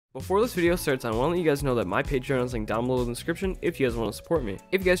Before this video starts, I want to let you guys know that my Patreon is linked down below in the description if you guys want to support me.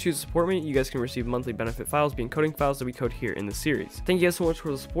 If you guys choose to support me, you guys can receive monthly benefit files being coding files that we code here in the series. Thank you guys so much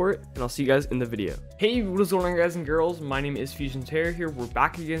for the support, and I'll see you guys in the video. Hey, what is going on, guys and girls? My name is Fusion Terror here. We're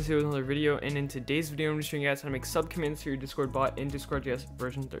back again today with another video, and in today's video, I'm just showing you guys how to make subcommands for your Discord bot in Discord.js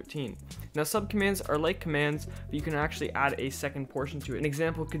version 13. Now, subcommands are like commands, but you can actually add a second portion to it. An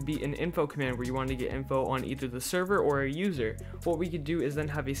example could be an info command where you want to get info on either the server or a user. What we could do is then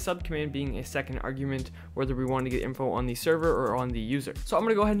have a subcommand being a second argument, whether we want to get info on the server or on the user. So I'm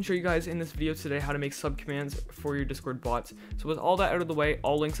going to go ahead and show you guys in this video today how to make subcommands for your Discord bots. So with all that out of the way,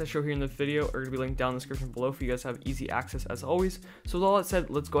 all links I show here in the video are going to be linked down in the description below for you guys to have easy access as always. So with all that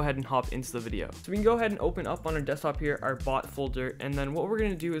said, let's go ahead and hop into the video. So we can go ahead and open up on our desktop here our bot folder, and then what we're going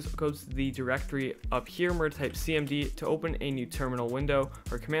to do is go to the directory up here and we're going to type cmd to open a new terminal window,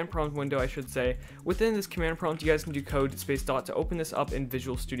 or command prompt window I should say. Within this command prompt, you guys can do code space dot to open this up in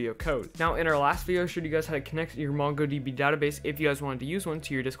Visual Studio Code. Now in our last video I showed you guys how to connect your MongoDB database if you guys wanted to use one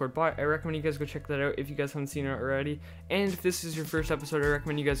to your Discord bot. I recommend you guys go check that out if you guys haven't seen it already. And if this is your first episode, I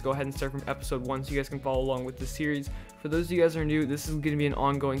recommend you guys go ahead and start from episode 1 so you guys can follow along with the series. For those of you guys who are new, this is going to be an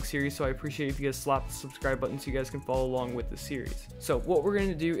ongoing series, so I appreciate if you guys slap the subscribe button so you guys can follow along with the series. So what we're going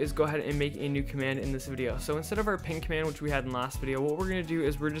to do is go ahead and make a new command in this video. So instead of our ping command, which we had in last video, what we're going to do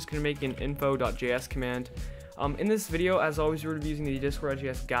is we're just going to make an info.js command. In this video, as always, we're going to be using the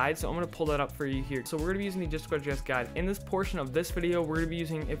Discord.js guide, so I'm going to pull that up for you here. So we're going to be using the Discord.js guide. In this portion of this video, we're going to be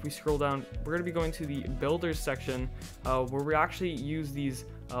using, if we scroll down, we're going to be going to the builders section, where we actually use these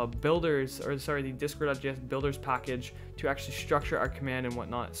the Discord.js builders package to actually structure our command and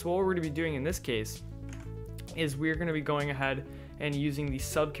whatnot. So what we're going to be doing in this case is we're going to be going ahead and using the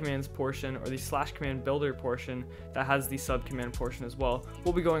subcommands portion, or the /command builder portion that has the subcommand portion as well.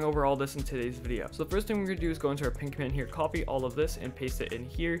 We'll be going over all this in today's video. So the first thing we're going to do is go into our ping command here, copy all of this and paste it in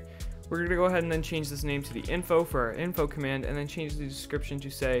here. We're going to go ahead and then change this name to the info for our info command, and then change the description to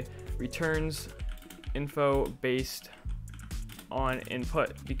say returns info based on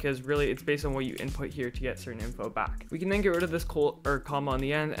input, because really it's based on what you input here to get certain info back. We can then get rid of this comma on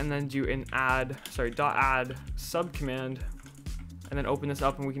the end and then do an add subcommand, and then open this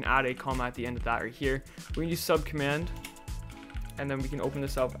up and we can add a comma at the end of that right here. We can use subcommand, and then we can open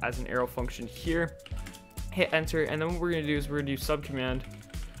this up as an arrow function here, hit enter, and then what we're going to do is we're going to do subcommand.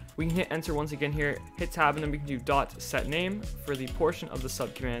 We can hit enter once again here, hit tab, and then we can do dot set name for the portion of the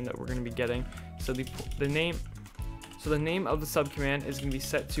subcommand that we're going to be getting. So the name of the subcommand is going to be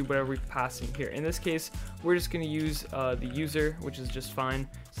set to whatever we pass in here. In this case, we're just going to use the user, which is just fine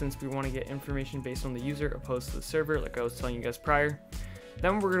since we want to get information based on the user opposed to the server, like I was telling you guys prior.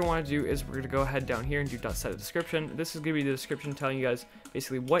 Then what we're going to want to do is we're going to go ahead down here and do .set description. This is going to be the description telling you guys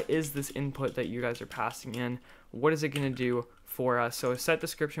basically what is this input that you guys are passing in, what is it going to do for us. So set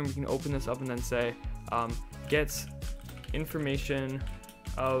description, we can open this up and then say gets information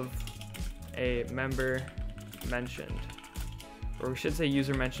of a member mentioned, or we should say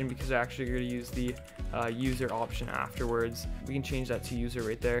user mentioned, because we're actually going to use the user option afterwards. We can change that to user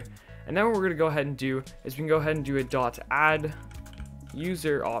right there. And then what we're going to go ahead and do is we can go ahead and do a .add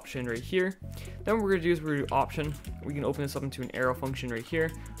user option right here. Then what we're going to do is we're going to do option. We can open this up into an arrow function right here.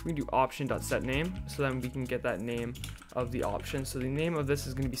 We can do option.set name, so then we can get that name of the option. So the name of this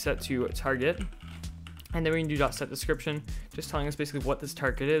is going to be set to target, and then we can do .set description, just telling us basically what this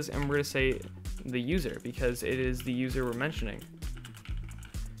target is, and we're going to say the user because it is the user we're mentioning.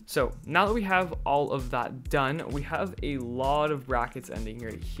 So now that we have all of that done, we have a lot of brackets ending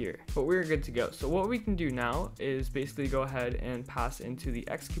right here, but we're good to go. So what we can do now is basically go ahead and pass into the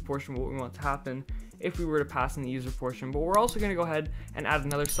execute portion what we want to happen if we were to pass in the user portion, but we're also going to go ahead and add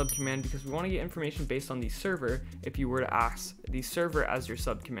another subcommand because we want to get information based on the server if you were to ask the server as your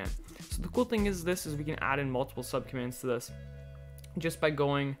subcommand. So the cool thing is we can add in multiple subcommands to this just by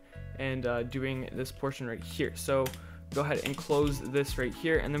going and doing this portion right here. So go ahead and close this right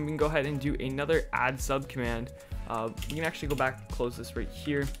here, and then we can go ahead and do another add subcommand. We can actually go back, close this right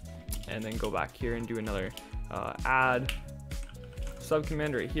here, and then go back here and do another add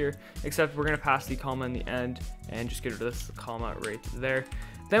subcommand right here, except we're going to pass the comma in the end and just get rid of this comma right there.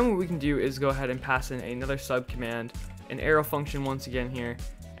 Then what we can do is go ahead and pass in another subcommand, an arrow function once again here,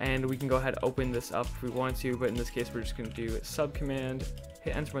 and we can go ahead and open this up if we want to, but in this case we're just going to do subcommand,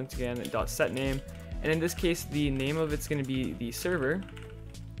 hit enter once again, .set name, and in this case the name of it's going to be the server.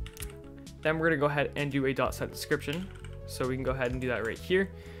 Then we're going to go ahead and do a .set description, so we can go ahead and do that right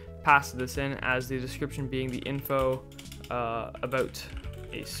here, pass this in as the description being the info about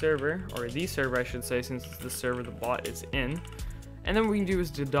a server, or the server I should say, since it's the server the bot is in. And then what we can do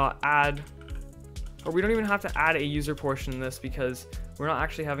is do .add, or we don't even have to add a user portion in this because we're not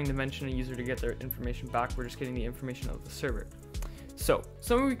actually having to mention a user to get their information back, we're just getting the information of the server. So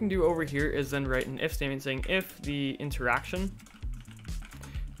something we can do over here is then write an if statement saying if the interaction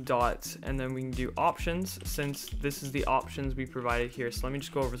dot, and then we can do options, since this is the options we provided here. So let me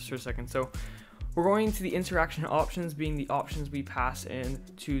just go over this for a second. So we're going to the interaction options being the options we pass in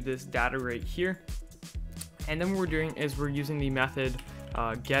to this data right here. And then what we're doing is we're using the method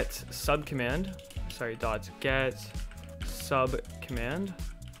get subcommand, get subcommand.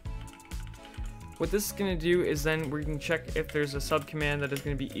 What this is going to do is then we can check if there's a subcommand that is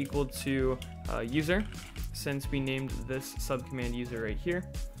going to be equal to user, since we named this subcommand user right here.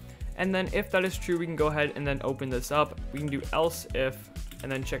 And then if that is true, we can go ahead and then open this up. We can do else if,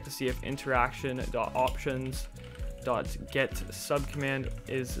 and then check to see if interaction.options.get subcommand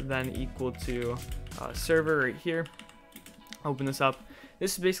is then equal to server right here. Open this up.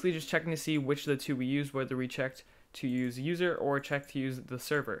 This is basically just checking to see which of the two we use, whether we checked to use user or check to use the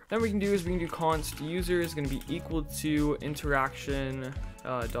server. Then we can do is we can do const user is going to be equal to interaction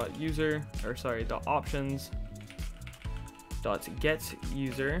dot user, or sorry, dot options dot get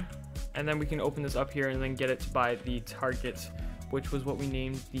user, and then we can open this up here and then get it by the target, which was what we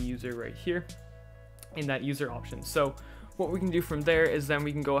named the user right here in that user option. So what we can do from there is then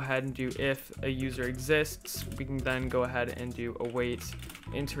we can go ahead and do if a user exists. We can then go ahead and do await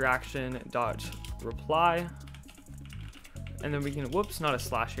interaction dot reply, and then we can, whoops, not a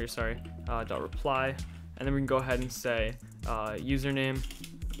slash here, sorry, dot reply, and then we can go ahead and say username.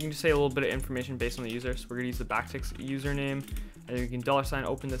 You can just say a little bit of information based on the user. So we're gonna use the backticks username, and then we can $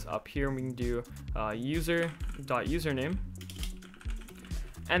 open this up here, and we can do user.username.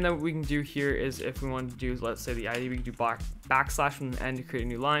 And then what we can do here is if we want to do, let's say the ID, we can do backslash from the end to create a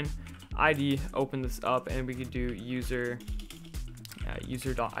new line. ID, open this up, and we could do user.id.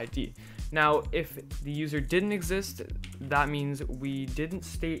 Now, if the user didn't exist, that means we didn't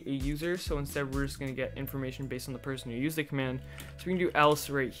state a user, so instead we're just going to get information based on the person who used the command. So we can do else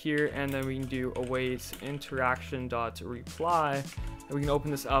right here, and then we can do await interaction.reply, and we can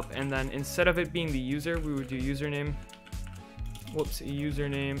open this up, and then instead of it being the user, we would do username. Whoops,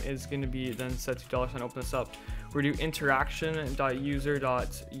 username is going to be then set to $, open this up. We're going to do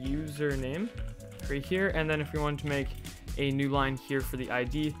interaction.user.username right here, and then if we wanted to make a new line here for the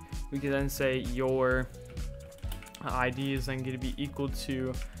ID, we can then say your ID is then going to be equal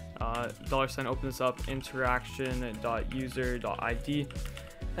to $, open this up, interaction.user.id,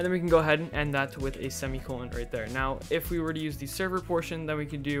 and then we can go ahead and end that with a semicolon right there. Now, if we were to use the server portion, then we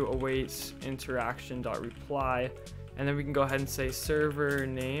could do await interaction.reply, and then we can go ahead and say server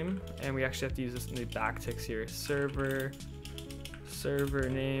name, and we actually have to use this in the backticks here. Server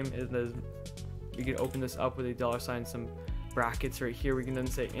name is the, we can open this up with a $, some brackets right here. We can then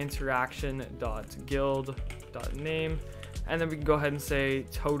say interaction.guild.name, and then we can go ahead and say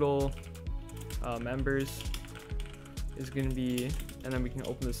total members is going to be, and then we can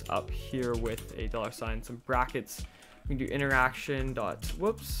open this up here with a $, some brackets. We can do interaction dot,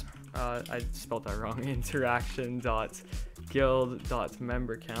 whoops, I spelled that wrong,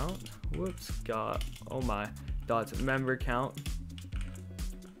 interaction.guild.member count, whoops, oh my, .member count.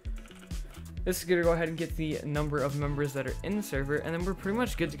 This is going to go ahead and get the number of members that are in the server, and then we're pretty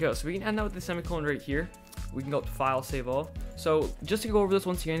much good to go. So we can end that with the semicolon right here. We can go up to file, save all. So just to go over this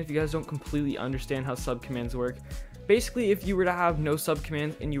once again, if you guys don't completely understand how subcommands work, basically if you were to have no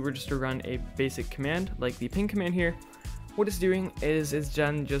subcommands and you were just to run a basic command like the ping command here, what it's doing is it's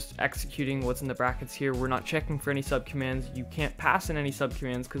then just executing what's in the brackets here. We're not checking for any subcommands. You can't pass in any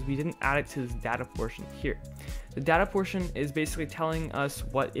subcommands because we didn't add it to this data portion here. The data portion is basically telling us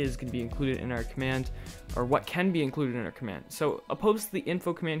what is going to be included in our command, or what can be included in our command. So opposed to the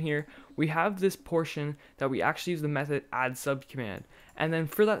info command here, we have this portion that we actually use the method add subcommand. And then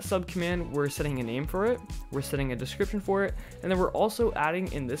for that subcommand, we're setting a name for it, we're setting a description for it, and then we're also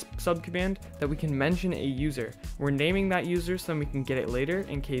adding in this subcommand that we can mention a user. We're naming that user so then we can get it later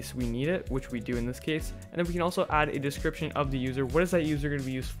in case we need it, which we do in this case. And then we can also add a description of the user. What is that user going to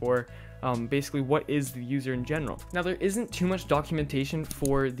be used for? Basically, what is the user in general? Now, there isn't too much documentation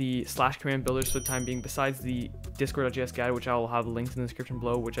for the /command builders for the time being, besides the discord.js guide, which I will have linked in the description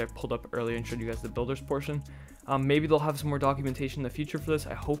below, which I pulled up earlier and showed you guys the builders portion. Maybe they'll have some more documentation in the future for this.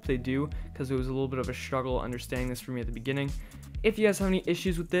 I hope they do, because it was a little bit of a struggle understanding this for me at the beginning. If you guys have any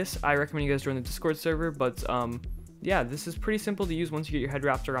issues with this, I recommend you guys join the Discord server, but yeah, this is pretty simple to use once you get your head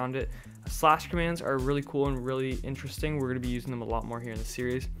wrapped around it. /commands are really cool and really interesting. We're going to be using them a lot more here in the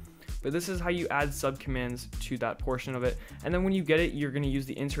series. But this is how you add subcommands to that portion of it. And then when you get it, you're going to use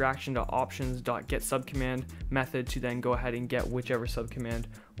the interaction.options.getSubcommand method to then go ahead and get whichever subcommand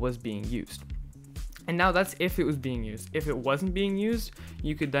was being used. And now that's if it was being used. If it wasn't being used,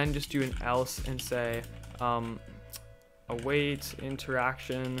 you could then just do an else and say await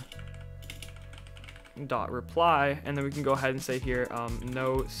interaction dot reply, and then we can go ahead and say here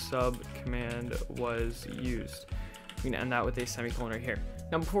no sub command was used. We can end that with a semicolon right here.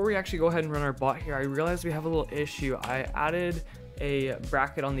 Now before we actually go ahead and run our bot here, I realized we have a little issue. I added a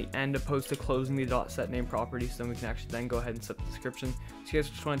bracket on the end opposed to closing the .setName property, so then we can actually then go ahead and set the description. So you guys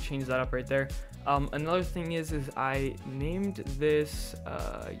just want to change that up right there. Another thing is I named this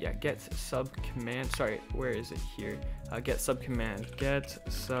get SubCommand. Sorry, where is it here? Get SubCommand. Get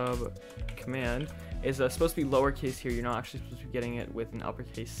SubCommand is supposed to be lowercase here. You're not actually supposed to be getting it with an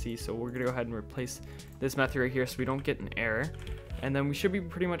uppercase C, so we're gonna go ahead and replace this method right here so we don't get an error. And then we should be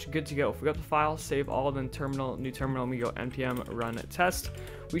pretty much good to go. If we got the file, save all, then terminal, new terminal, and we go npm run test,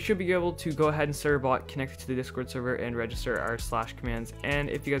 we should be able to go ahead and server bot, connect it to the Discord server, and register our /commands.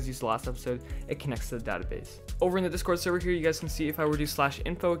 And if you guys used the last episode, it connects to the database. Over in the Discord server here, you guys can see if I were to do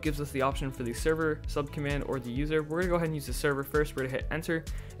 /info, it gives us the option for the server, subcommand, or the user. We're gonna go ahead and use the server first. We're gonna hit enter.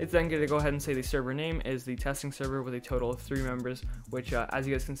 It's then gonna go ahead and say the server name is the testing server with a total of 3 members, which as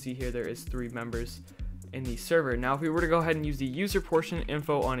you guys can see here, there is 3 members in the server. Now if we were to go ahead and use the user portion,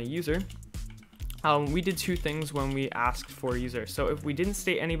 info on a user, we did 2 things when we asked for a user. So if we didn't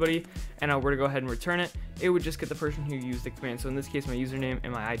state anybody and I were to go ahead and return it, it would just get the person who used the command. So in this case, my username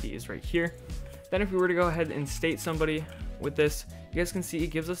and my ID is right here. Then if we were to go ahead and state somebody with this, you guys can see it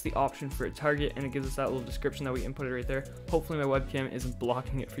gives us the option for a target, and it gives us that little description that we inputted right there. Hopefully my webcam isn't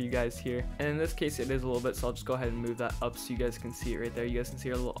blocking it for you guys here. And in this case, it is a little bit, so I'll just go ahead and move that up so you guys can see it right there. You guys can see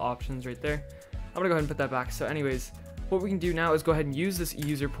our little options right there. I'm gonna go ahead and put that back. So anyways, what we can do now is go ahead and use this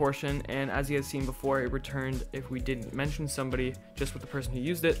user portion, and as you guys seen before, it returned if we didn't mention somebody, just with the person who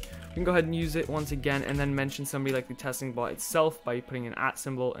used it. We can go ahead and use it once again and then mention somebody like the testing bot itself by putting an @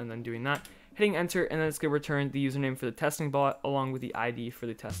 symbol and then doing that, hitting enter, and then it's gonna return the username for the testing bot along with the ID for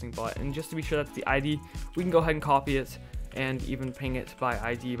the testing bot. And just to be sure that's the ID, we can go ahead and copy it and even ping it by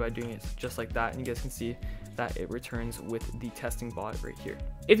ID by doing it just like that, and you guys can see that it returns with the testing bot right here.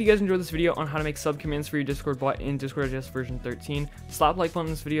 If you guys enjoyed this video on how to make subcommands for your Discord bot in Discord.js version 13, slap a like button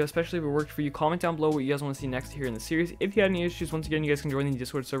on this video, especially if it worked for you. Comment down below what you guys want to see next here in the series. If you had any issues, once again, you guys can join the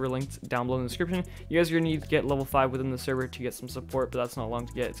Discord server linked down below in the description. You guys are going to need to get level 5 within the server to get some support, but that's not long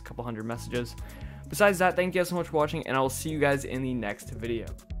to get. It's a couple hundred messages. Besides that, thank you guys so much for watching, and I will see you guys in the next video.